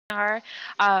webinar.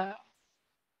 Uh,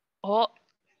 oh,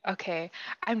 okay.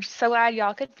 I'm so glad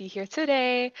y'all could be here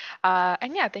today.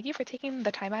 And yeah, thank you for taking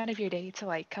the time out of your day to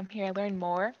like come here and learn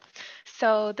more.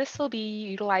 So this will be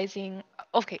utilizing,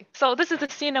 okay, so this is the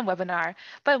CNM webinar,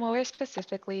 but more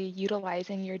specifically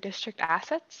utilizing your district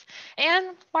assets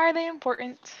and why are they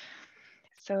important?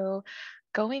 So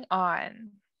going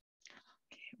on.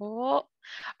 Well,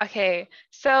 okay,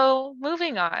 so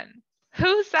moving on.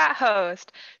 Who's that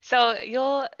host? So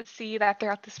you'll see that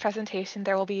throughout this presentation,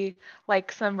 there will be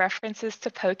like some references to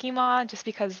Pokemon just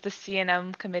because the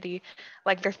CNM committee,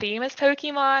 like their theme is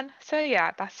Pokemon. So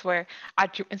yeah, that's where I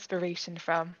drew inspiration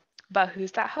from. But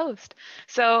who's that host?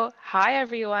 So hi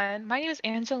everyone, my name is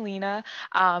Angelina.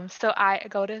 So I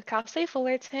go to Cal State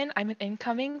Fullerton. I'm an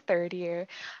incoming third year.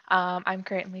 I'm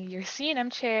currently your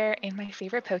CNM chair, and my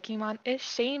favorite Pokemon is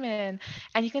Shaman.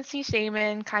 And you can see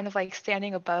Shaman kind of like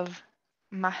standing above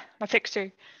my picture.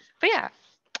 But yeah,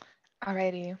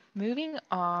 alrighty, moving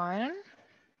on.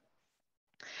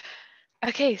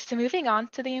 Okay, so moving on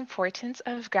to the importance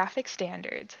of graphic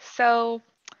standards. So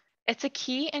it's a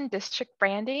key in district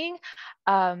branding.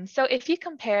 So if you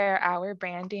compare our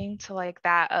branding to like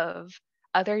that of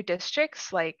other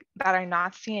districts like that are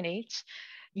not CNH,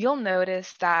 you'll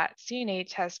notice that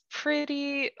CNH has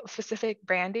pretty specific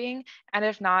branding, and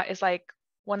if not, is like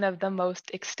one of the most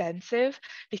extensive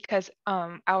because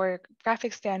our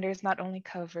graphic standards not only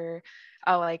cover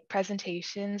like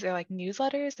presentations or like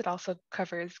newsletters, it also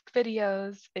covers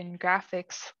videos and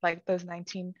graphics like those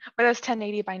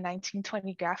 1080 by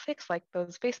 1920 graphics like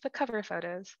those Facebook cover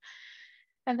photos.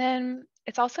 And then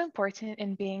it's also important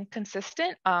in being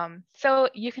consistent. So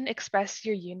you can express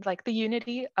your like the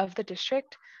unity of the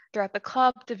district throughout the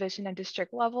club, division, and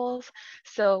district levels.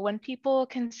 So when people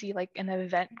can see like an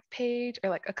event page or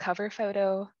like a cover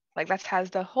photo, like that has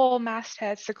the whole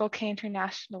masthead Circle K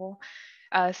International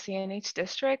CNH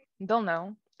district, they'll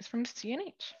know it's from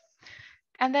CNH.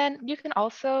 And then you can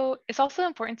also, it's also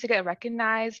important to get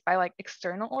recognized by like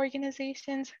external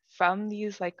organizations from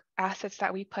these like assets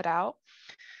that we put out.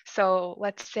 So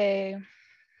let's say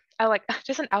like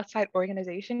just an outside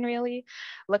organization really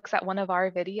looks at one of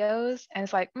our videos and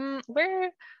it's like,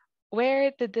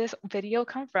 where did this video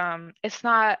come from? It's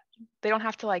not, they don't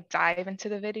have to like dive into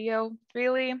the video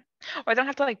really, or they don't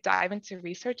have to like dive into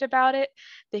research about it.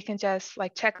 They can just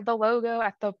like check the logo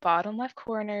at the bottom left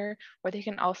corner, or they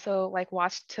can also like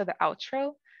watch to the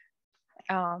outro,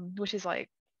 which is like,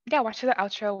 yeah, watch to the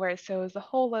outro where it shows the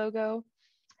whole logo.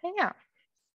 And yeah.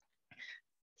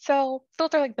 So those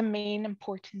are like the main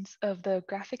importance of the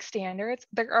graphic standards.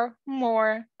 There are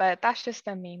more, but that's just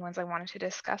the main ones I wanted to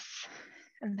discuss.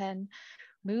 And then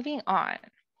moving on.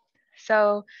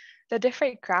 So the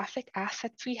different graphic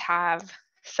assets we have.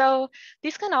 So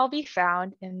these can all be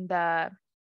found in the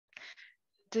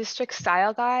district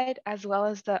style guide as well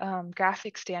as the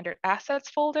graphic standard assets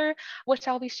folder, which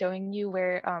I'll be showing you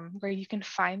where you can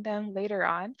find them later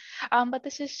on. But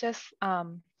this is just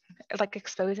like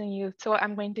exposing you to what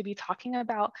I'm going to be talking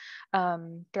about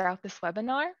throughout this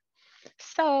webinar.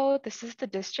 So this is the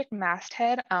district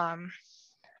masthead.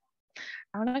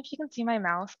 I don't know if you can see my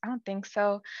mouse. I don't think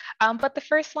so. But the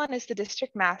first one is the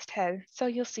district masthead. So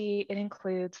you'll see it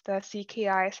includes the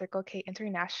CKI Circle K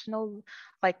International,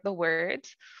 like the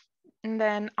words. And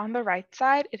then on the right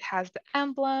side, it has the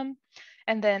emblem.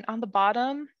 And then on the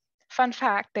bottom, fun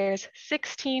fact, there's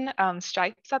 16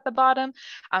 stripes at the bottom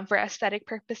for aesthetic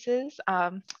purposes.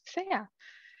 So yeah,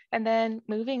 and then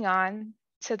moving on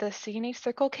to the CNH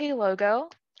Circle K logo.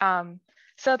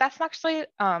 So that's actually,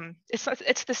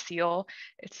 it's the seal.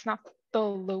 It's not the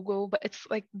logo, but it's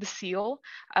like the seal.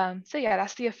 So yeah,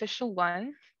 that's the official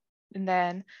one. And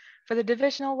then for the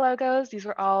divisional logos, these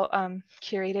were all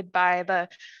curated by the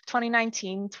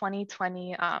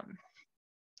 2019-2020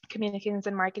 Communications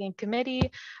and Marketing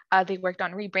Committee. They worked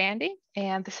on rebranding,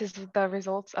 and this is the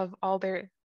results of all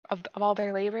their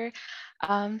labor.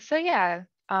 So yeah,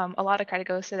 a lot of credit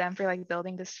goes to them for like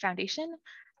building this foundation.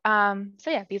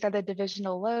 So yeah, these are the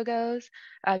divisional logos.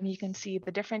 You can see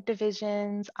the different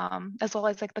divisions as well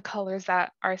as like the colors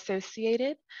that are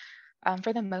associated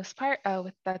for the most part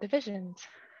with the divisions.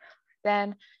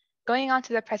 Then going on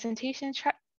to the presentation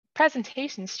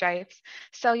stripes.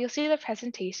 So you'll see the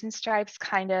presentation stripes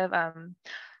kind of,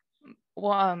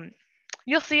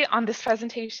 you'll see it on this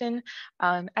presentation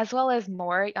as well as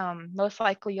more. Most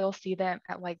likely you'll see them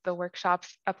at like the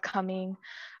workshops upcoming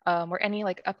or any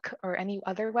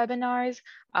other webinars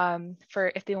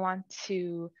for if they want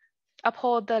to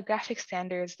uphold the graphic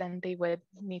standards, then they would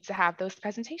need to have those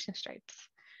presentation stripes.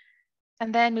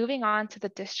 And then moving on to the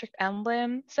district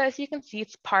emblem. So as you can see,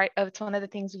 it's one of the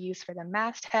things we use for the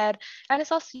masthead, and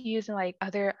it's also used in like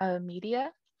other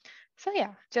media. So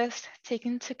yeah, just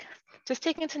taking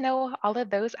to know all of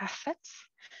those assets.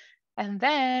 And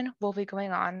then we'll be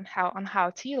going on how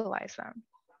to utilize them.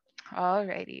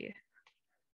 Alrighty.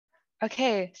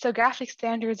 Okay, so graphic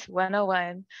standards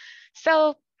 101.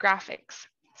 So graphics.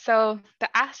 So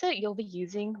the asset you'll be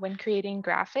using when creating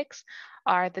graphics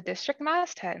are the district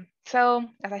masthead. So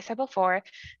as I said before,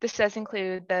 this does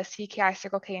include the CKI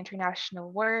Circle K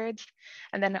international words,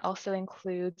 and then it also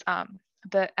includes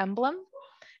the emblem.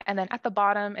 And then at the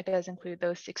bottom, it does include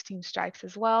those 16 stripes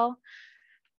as well.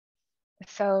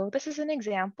 So this is an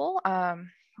example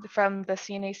from the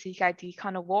CNH CKI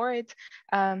Decon Awards.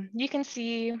 You can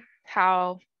see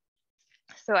how,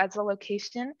 so as a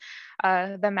location,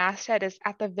 the masthead is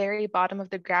at the very bottom of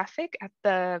the graphic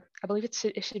I believe it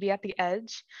should be at the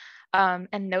edge.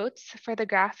 And notes for the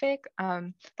graphic,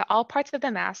 that all parts of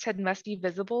the masthead must be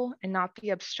visible and not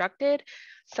be obstructed.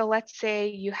 So let's say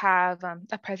you have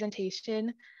a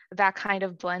presentation that kind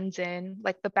of blends in,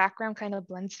 like the background kind of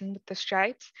blends in with the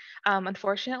stripes.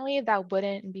 Unfortunately, that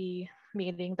wouldn't be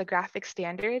meeting the graphic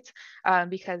standards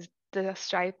because the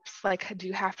stripes like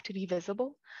do have to be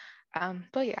visible.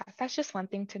 But yeah, that's just one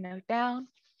thing to note down.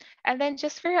 And then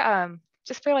just for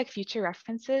like future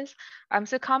references,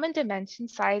 so common dimension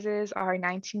sizes are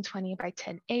 1920 by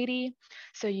 1080.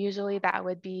 So usually that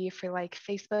would be for like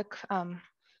Facebook,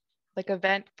 like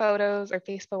event photos, or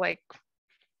Facebook like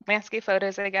landscape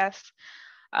photos, I guess.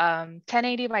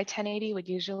 1080 by 1080 would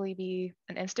usually be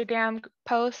an Instagram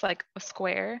post, like a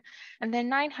square. And then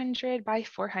 900 by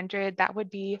 400, that would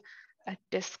be a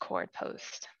Discord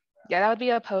post. Yeah, that would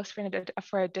be a post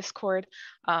for a Discord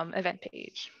event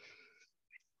page.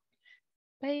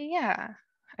 But yeah,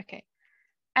 okay.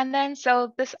 And then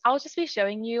so I'll just be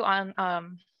showing you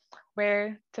on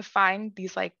where to find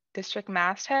these like district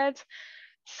mastheads.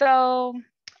 So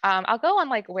I'll go on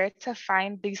like where to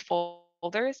find these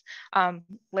folders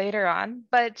later on,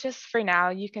 but just for now,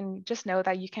 you can just know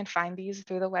that you can find these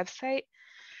through the website.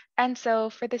 And so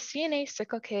for the CNH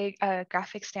Circle K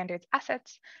graphic standards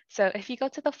assets, so if you go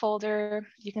to the folder,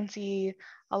 you can see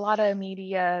a lot of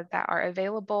media that are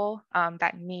available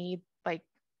that need like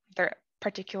their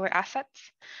particular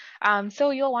assets.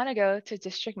 So you'll want to go to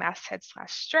district masthead /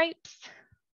 stripes.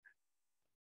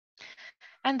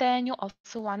 And then you'll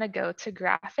also want to go to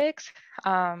graphics.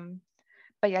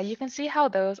 But yeah, you can see how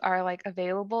those are like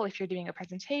available if you're doing a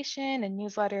presentation, a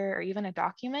newsletter, or even a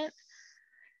document.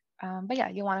 But yeah,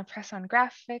 you want to press on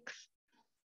graphics.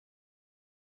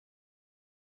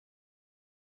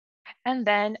 And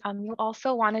then you'll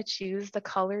also want to choose the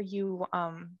color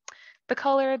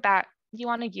that you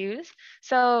want to use.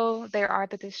 So there are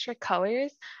the district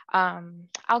colors.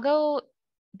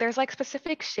 There's like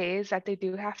specific shades that they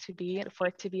do have to be for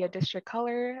it to be a district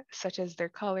color, such as their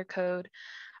color code.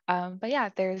 But yeah,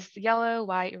 there's yellow,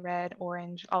 white, red,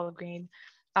 orange, olive green,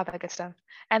 all that good stuff.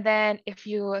 And then if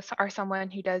you are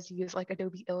someone who does use like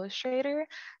Adobe Illustrator,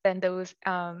 then those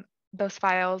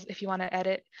files, if you want to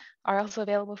edit, are also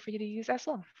available for you to use as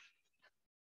well.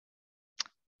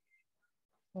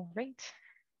 All right.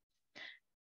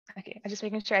 Okay, I'm just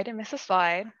making sure I didn't miss a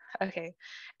slide. Okay,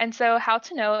 and so how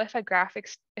to know if a graphic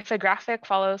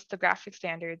follows the graphic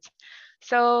standards.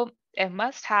 So it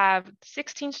must have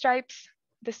 16 stripes,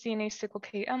 the CNH Circle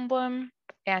K emblem,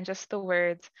 and just the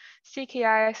words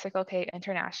CKI Circle K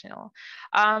International.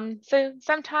 So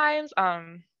sometimes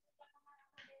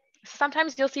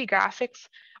you'll see graphics,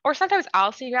 or sometimes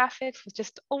I'll see graphics with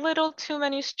just a little too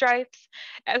many stripes.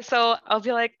 And so I'll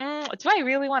be like, do I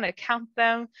really want to count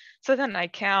them? So then I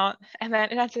count, and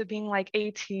then it ends up being like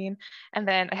 18. And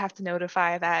then I have to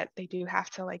notify that they do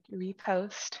have to like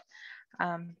repost.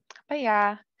 But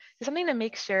yeah, it's something to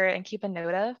make sure and keep a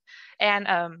note of. And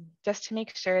just to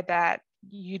make sure that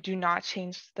you do not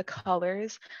change the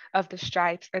colors of the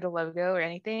stripes or the logo or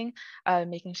anything,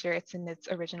 making sure it's in its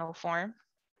original form.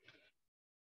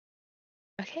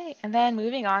 Okay, and then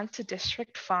moving on to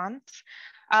district fonts.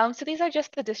 So these are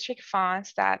just the district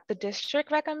fonts that the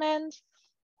district recommends.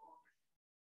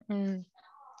 You'll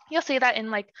see that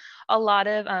in like a lot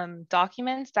of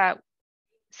documents that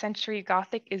Century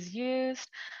Gothic is used,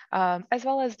 as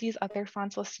well as these other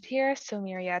fonts listed here. So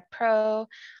Myriad Pro,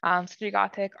 Century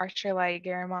Gothic, Archerlight,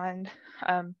 Garamond.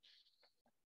 And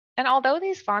although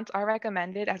these fonts are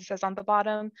recommended, as it says on the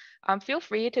bottom, feel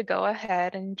free to go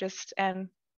ahead and just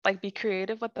like be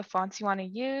creative with the fonts you want to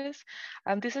use.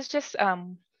 This is just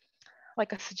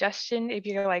like a suggestion if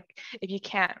you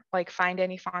can't like find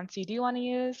any fonts you do want to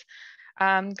use.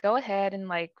 Go ahead and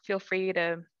like feel free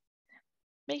to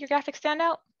make your graphic stand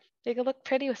out, make it look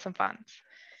pretty with some fonts.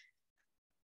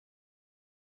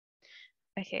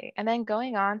 Okay, and then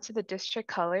going on to the district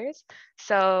colors.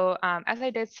 So as I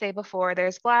did say before,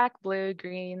 there's black, blue,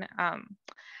 green.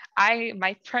 I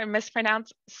might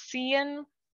mispronounce CN,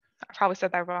 I probably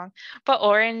said that wrong, but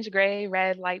orange, gray,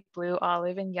 red, light blue,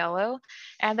 olive, and yellow.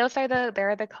 And those are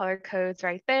the color codes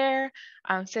right there.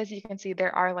 So as you can see,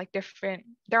 there are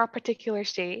particular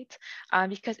shades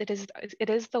because it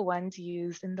is the ones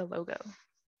used in the logo.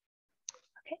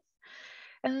 Okay,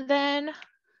 and then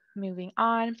moving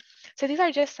on. So these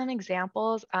are just some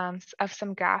examples of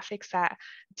some graphics that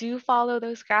do follow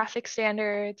those graphic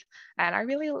standards and are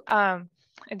really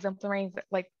exemplary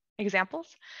examples.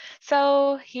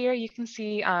 So here you can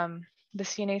see the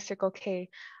CNH Circle K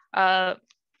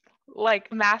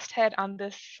masthead on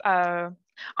this on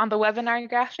the webinar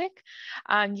graphic.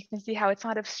 You can see how it's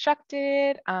not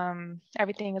obstructed.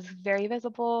 Everything is very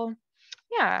visible.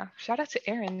 Yeah, shout out to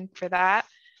Erin for that.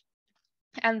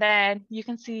 And then you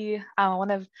can see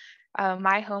one of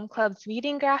my home club's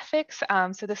meeting graphics.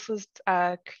 So this was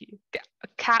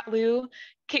Caitlin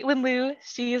Liu.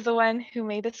 She is the one who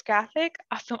made this graphic.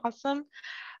 Awesome, awesome.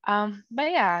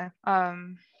 But yeah,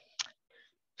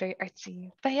 very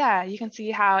artsy. But yeah, you can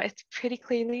see how it's pretty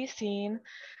clearly seen.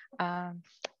 Yeah,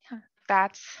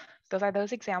 those are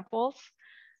those examples.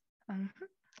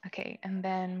 Okay, and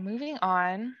then moving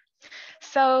on.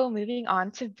 So moving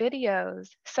on to videos.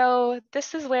 So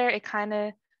this is where you kind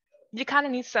of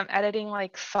need some editing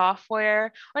like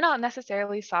software, or not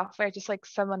necessarily software, just like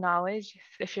some knowledge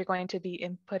if you're going to be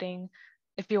inputting,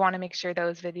 if you want to make sure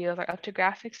those videos are up to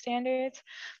graphic standards.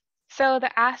 So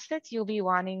the assets you'll be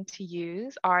wanting to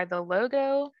use are the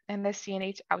logo and the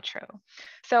CNH outro.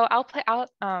 So I'll play out,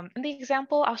 in the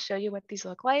example, I'll show you what these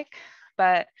look like,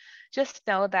 but just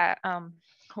know that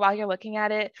while you're looking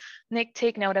at it,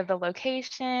 take note of the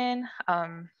location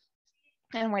and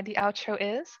where the outro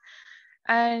is.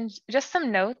 And just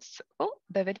some notes. Oh,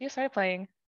 the video started playing.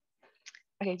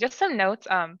 Okay, just some notes.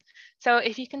 So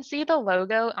if you can see the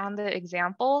logo on the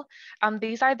example,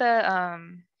 these are the,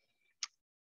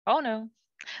 oh no,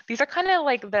 these are kind of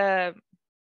like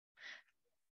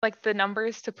the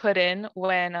numbers to put in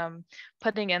when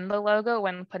putting in the logo,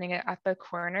 when putting it at the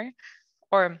corner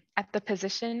or at the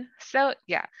position. So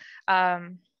yeah,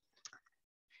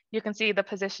 you can see the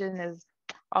position is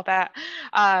all that,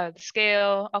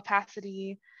 scale,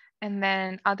 opacity, and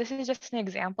then this is just an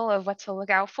example of what to look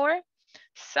out for.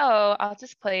 So I'll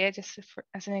just play it just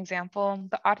as an example.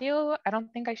 The audio, I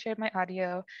don't think I shared my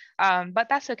audio, but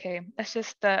that's okay. It's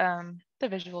just the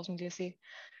visuals we do see.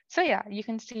 So yeah, you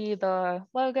can see the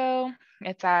logo.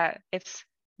 It's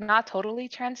not totally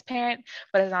transparent,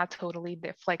 but it's not totally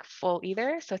full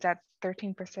either. So it's at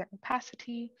 13%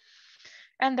 opacity.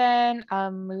 And then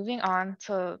moving on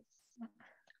to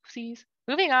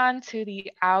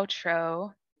the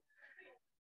outro.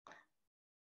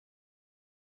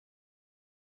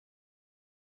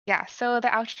 Yeah, so the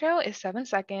outro is 7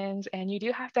 seconds, and you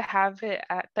do have to have it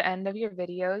at the end of your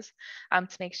videos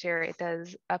to make sure it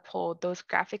does uphold those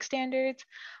graphic standards.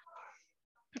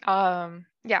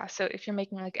 Yeah, so if you're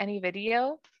making like any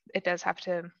video, it does have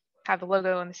to have the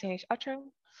logo and the CNH outro.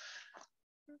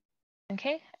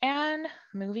 Okay, and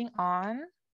moving on.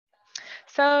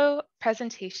 So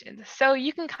presentations. So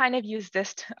you can kind of use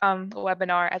this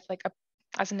webinar as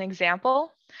as an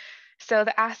example. So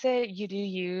the asset you do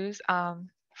use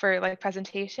for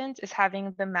presentations is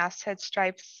having the masthead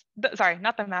stripes, sorry,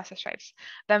 not the masthead stripes,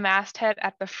 the masthead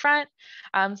at the front.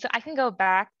 So I can go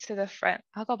back to the front.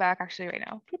 I'll go back actually right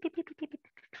now.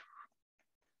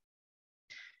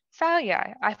 So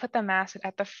yeah, I put the masthead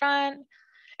at the front,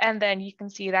 and then you can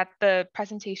see that the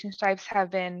presentation stripes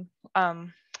have been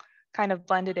kind of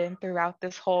blended in throughout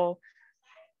this whole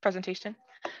presentation.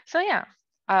 So yeah,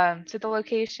 so the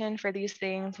location for these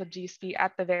things would just be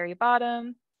at the very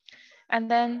bottom. And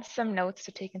then some notes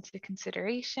to take into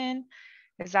consideration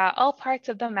is that all parts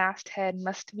of the masthead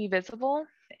must be visible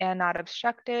and not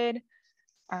obstructed.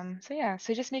 So yeah,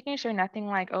 so just making sure nothing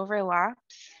overlaps.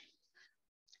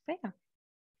 But yeah.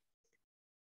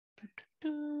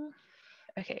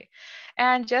 Okay,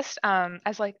 and just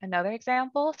as another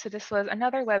example, so this was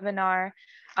another webinar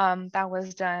that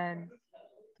was done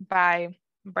by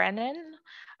Brennan.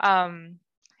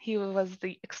 He was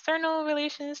the external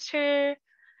relations chair.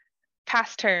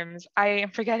 Past terms, I am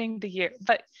forgetting the year,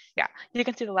 but yeah, you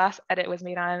can see the last edit was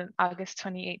made on August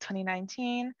 28,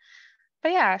 2019.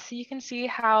 But yeah, so you can see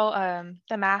how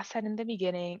the masthead in the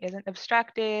beginning isn't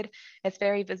obstructed, it's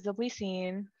very visibly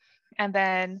seen. And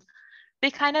then they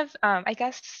kind of, I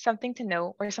guess something to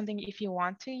note or something if you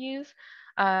want to use,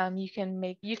 You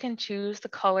can choose the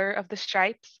color of the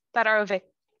stripes that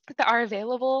are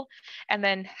available, and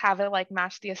then have it like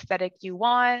match the aesthetic you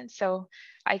want. So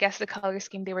I guess the color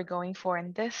scheme they were going for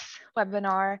in this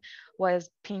webinar was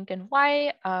pink and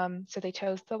white. So they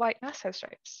chose the white masthead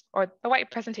stripes or the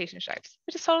white presentation stripes,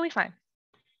 which is totally fine.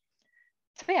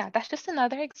 So yeah, that's just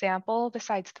another example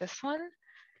besides this one.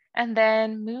 And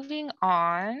then moving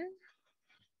on.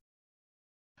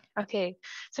 Okay,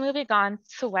 so moving on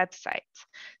to websites.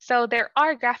 So there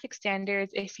are graphic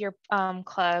standards if your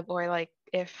club, or like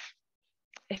if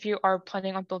you are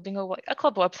planning on building a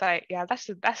club website. Yeah, that's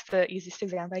the easiest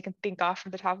example I can think of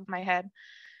from the top of my head.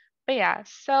 But yeah,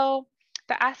 so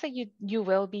the asset you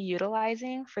will be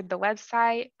utilizing for the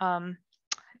website,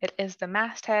 it is the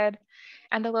masthead,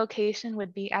 and the location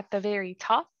would be at the very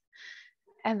top.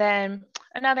 And then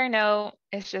another note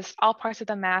is just all parts of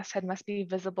the masthead must be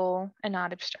visible and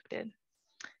not obstructed.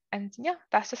 And yeah,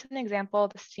 that's just an example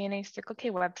of the CNH Circle K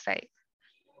website.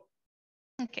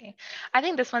 Okay, I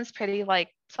think this one's pretty like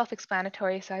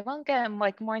self-explanatory, so I won't get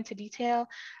like more into detail.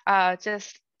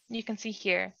 Just you can see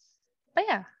here. But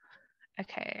yeah,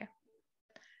 okay.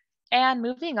 And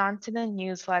moving on to the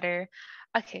newsletter.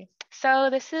 Okay, so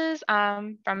this is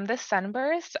from the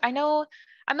Sunburst. I know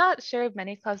I'm not sure of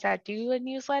many clubs that do a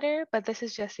newsletter, but this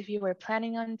is just if you were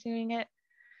planning on doing it.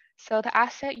 So the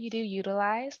asset you do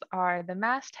utilize are the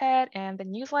masthead and the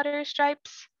newsletter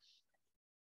stripes.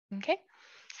 Okay,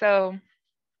 so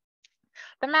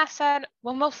the masthead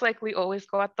will most likely always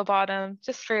go at the bottom,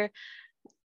 just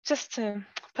to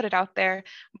put it out there,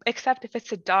 except if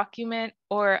it's a document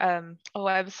or a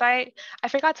website. I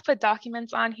forgot to put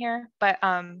documents on here, but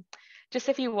just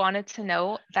if you wanted to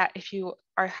know that if you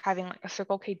are having like a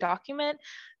Circle K document,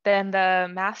 then the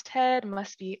masthead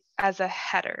must be as a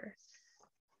header.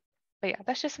 But yeah,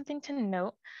 that's just something to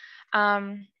note.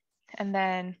 And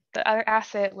then the other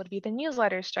asset would be the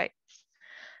newsletter stripes.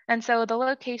 And so the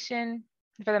location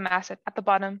for the masthead at the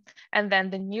bottom, and then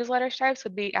the newsletter stripes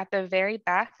would be at the very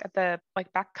back, at the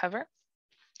like back cover.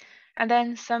 And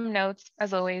then some notes,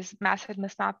 as always, masthead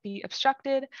must not be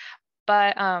obstructed.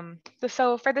 But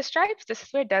so for the stripes, this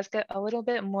is where it does get a little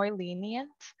bit more lenient.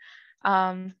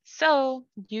 So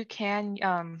you can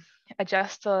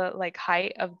adjust the like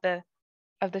height of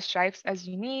the stripes as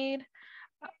you need.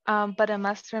 But it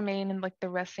must remain in like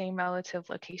the same relative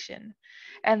location.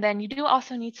 And then you do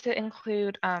also need to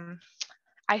include,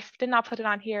 I did not put it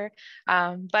on here,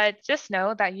 but just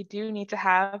know that you do need to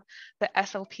have the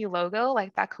SLP logo,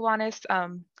 like that Kiwanis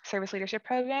service leadership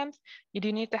programs. You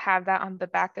do need to have that on the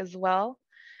back as well.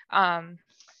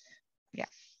 Yeah.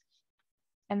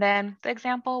 And then the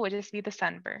example would just be the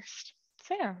Sunburst.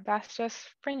 So yeah, that's just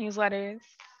for newsletters.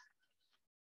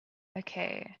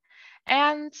 Okay.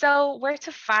 And so where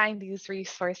to find these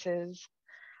resources?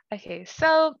 Okay,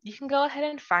 so you can go ahead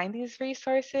and find these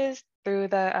resources through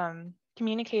the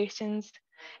communications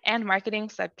and marketing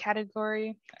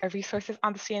subcategory of resources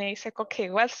on the CNH Circle K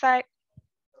website.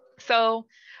 So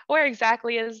where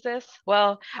exactly is this?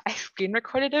 Well, I screen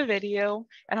recorded a video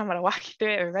and I'm gonna walk you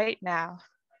through it right now.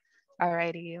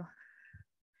 Alrighty.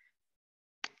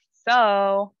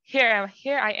 So here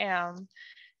I am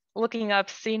looking up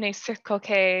CNH Circle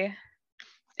K.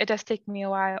 It does take me a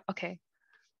while. Okay.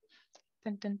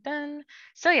 Dun, dun, dun.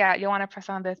 So yeah, you want to press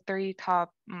on the three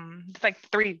top, it's like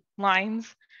 3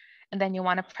 lines, and then you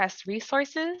want to press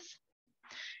resources.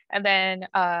 And then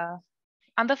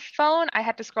on the phone, I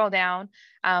had to scroll down,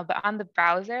 but on the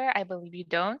browser, I believe you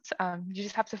don't. You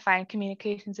just have to find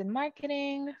communications and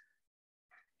marketing.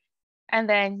 And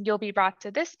then you'll be brought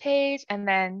to this page. And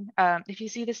then if you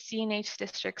see the CNH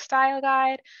district style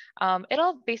guide,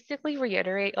 it'll basically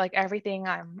reiterate like everything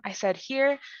I said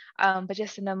here, but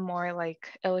just in a more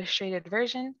like illustrated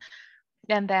version.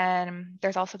 And then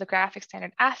there's also the graphic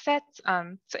standard assets.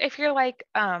 So if you're like,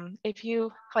 if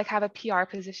you like have a PR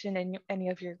position in any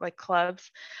of your like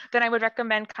clubs, then I would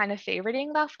recommend kind of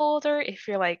favoriting that folder if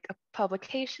you're like a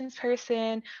publications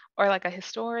person or like a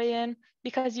historian,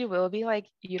 because you will be like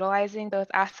utilizing those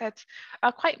assets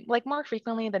quite like more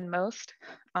frequently than most.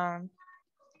 But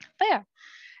yeah.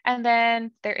 And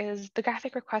then there is the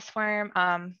graphic request form.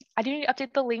 I do need to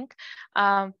update the link,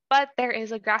 but there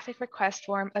is a graphic request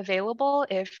form available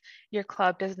if your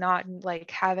club does not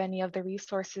like have any of the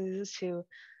resources to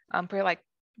for like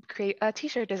create a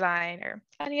t-shirt design or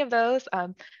any of those.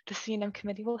 The CNM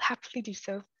committee will happily do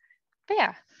so. But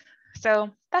yeah, so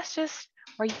that's just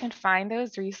where you can find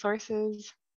those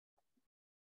resources.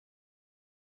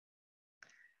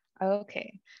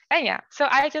 Okay, and yeah, so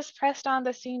I just pressed on the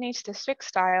CNH district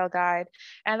style guide,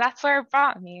 and that's where it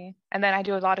brought me. And then I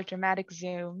do a lot of dramatic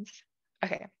zooms.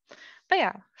 Okay, But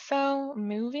yeah, so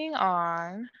moving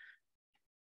on.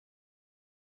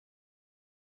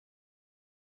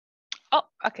 Oh,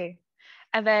 okay.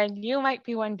 And then you might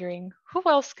be wondering, who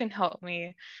else can help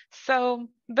me? So,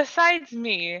 besides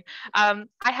me, I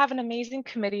have an amazing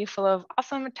committee full of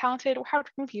awesome, talented,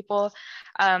 hardworking people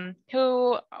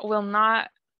who will not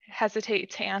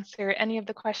hesitate to answer any of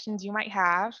the questions you might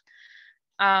have.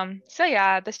 So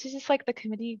yeah, this is just like the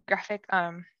committee graphic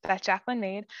that Jacqueline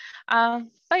made.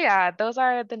 But yeah, those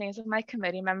are the names of my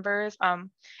committee members.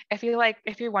 If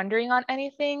you're wondering on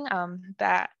anything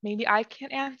that maybe I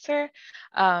can't answer,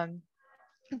 um,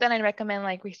 then I'd recommend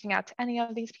like reaching out to any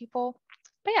of these people.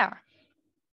 But yeah.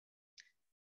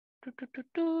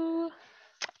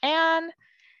 And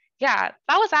yeah,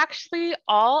 that was actually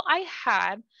all I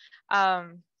had.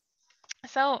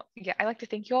 So yeah, I'd like to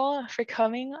thank you all for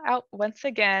coming out once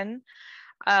again.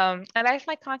 And that's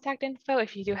my contact info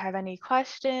if you do have any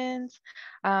questions.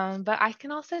 But I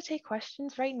can also take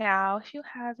questions right now if you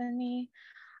have any.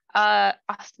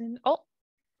 Austin, oh,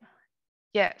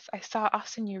 yes, I saw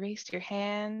Austin, you raised your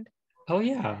hand. Oh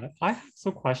yeah, I have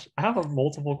some questions. I have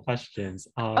multiple questions.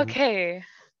 Okay.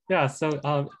 Yeah,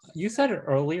 so you said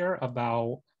earlier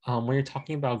about when you're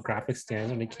talking about graphic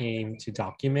standards when it came to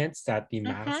documents that the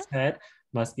Mm-hmm. masthead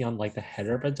must be on like the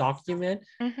header of a document.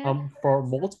 Mm-hmm. For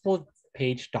multiple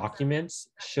page documents,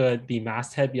 should the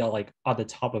masthead be like on the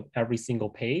top of every single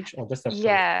page or just the first?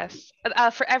 Yes,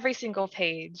 for every single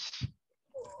page.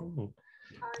 Oh, Ooh.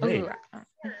 great.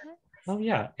 Mhm. Oh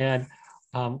yeah, and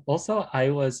also I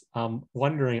was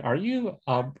wondering, are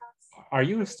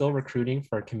you still recruiting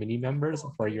for committee members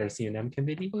for your CNM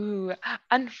committee? Ooh.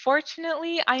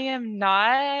 Unfortunately, I am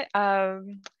not.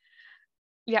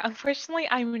 Yeah, unfortunately,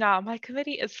 I'm not. My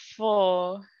committee is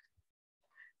full.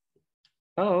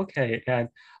 Oh, okay. And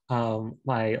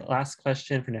my last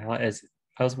question for now is,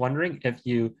 I was wondering if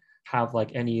you have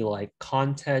like any like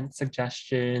content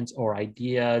suggestions or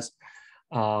ideas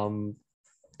um,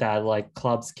 that like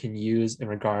clubs can use in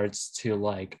regards to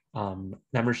like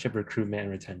membership recruitment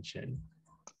and retention.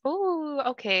 Ooh,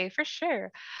 okay, for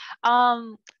sure.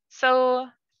 Um, so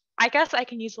I guess I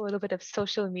can use a little bit of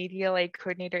social media like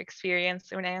coordinator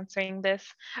experience when answering this,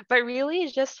 but really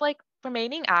just like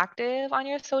remaining active on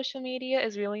your social media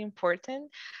is really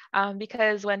important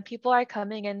because when people are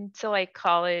coming into like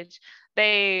college,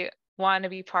 they want to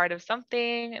be part of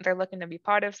something, they're looking to be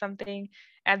part of something,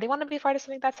 and they want to be part of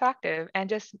something that's active. And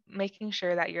just making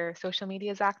sure that your social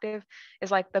media is active is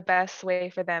like the best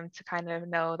way for them to kind of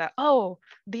know that, oh,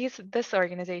 this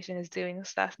organization is doing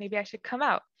stuff, maybe I should come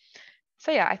out.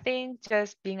 So yeah, I think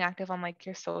just being active on like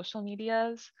your social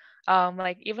medias,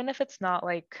 like even if it's not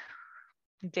like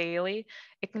daily,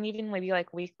 it can even maybe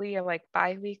like weekly or like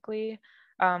bi-weekly.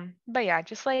 But yeah,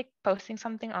 just like posting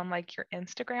something on like your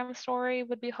Instagram story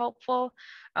would be helpful.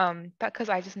 Because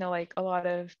I just know like a lot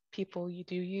of people you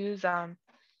do use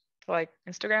like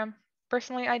Instagram.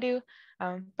 Personally, I do.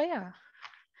 But yeah,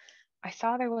 I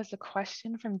saw there was a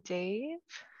question from Dave.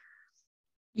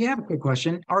 Yeah, I have a quick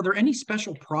question. Are there any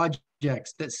special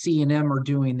projects that C&M are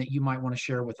doing that you might want to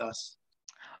share with us?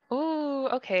 Oh,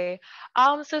 okay.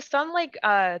 So some like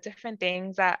different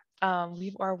things that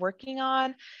we are working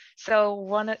on. So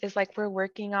one is like we're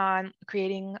working on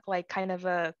creating like kind of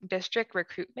a district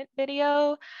recruitment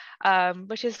video,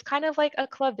 which is kind of like a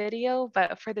club video,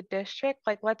 but for the district.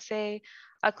 Like let's say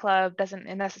a club doesn't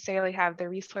necessarily have the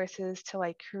resources to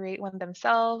like create one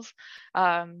themselves.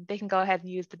 They can go ahead and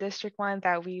use the district one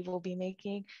that we will be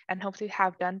making and hope to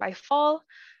have done by fall.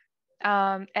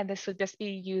 And this would just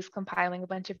be used compiling a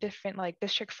bunch of different like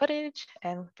district footage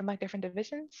and from like different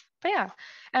divisions. But yeah,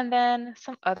 and then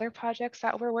some other projects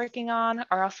that we're working on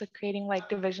are also creating like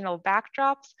divisional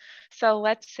backdrops. So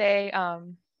let's say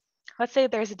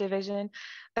there's a division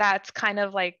that's kind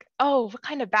of like, oh, what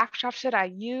kind of backdrop should I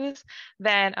use?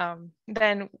 Then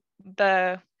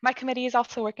the my committee is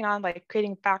also working on like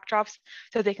creating backdrops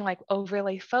so they can like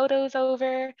overlay photos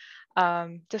over,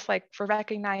 just like for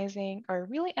recognizing or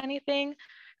really anything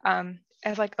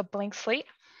as like a blank slate.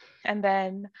 And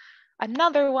then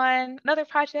another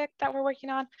project that we're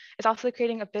working on is also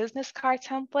creating a business card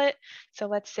template. So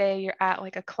let's say you're at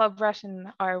like a club rush and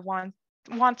are want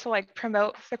to like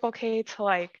promote Circle K to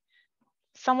like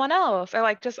someone else or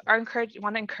like just are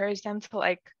want to encourage them to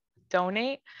like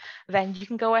donate, then you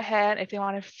can go ahead if they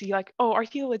want to see like, oh, are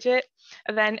you legit?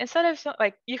 And then instead of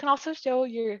like you can also show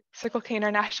your Circle K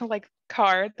International like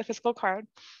card, the physical card.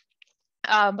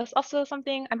 But it's also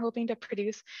something I'm hoping to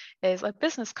produce is a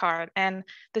business card. And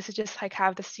this is just like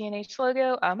have the CNH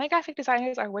logo. My graphic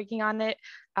designers are working on it.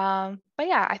 But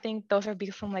yeah, I think those would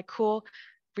be some like cool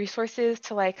resources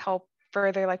to like help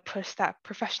further like push that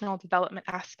professional development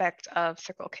aspect of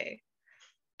Circle K.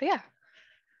 But yeah.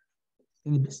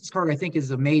 And the business card, I think,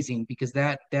 is amazing because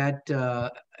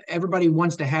everybody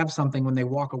wants to have something when they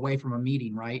walk away from a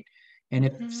meeting, right? And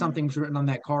if something's written on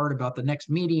that card about the next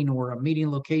meeting or a meeting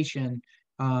location,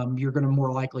 you're going to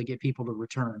more likely get people to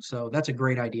return. So that's a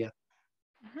great idea.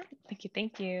 Thank you,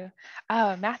 thank you.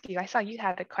 Matthew, I saw you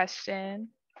had a question.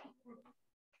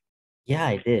 Yeah,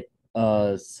 I did.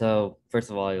 So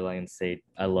first of all, I like to say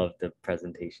I love the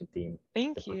presentation theme.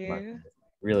 Thank you.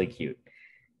 Really cute.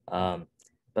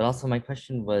 But also my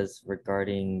question was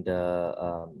regarding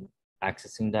the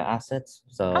accessing the assets.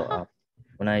 So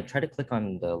when I try to click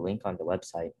on the link on the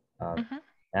website, it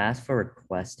asks for a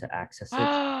request to access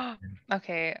it.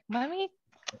 Okay, let me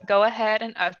go ahead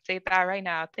and update that right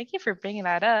now. Thank you for bringing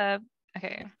that up.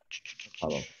 Okay.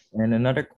 Problem. And another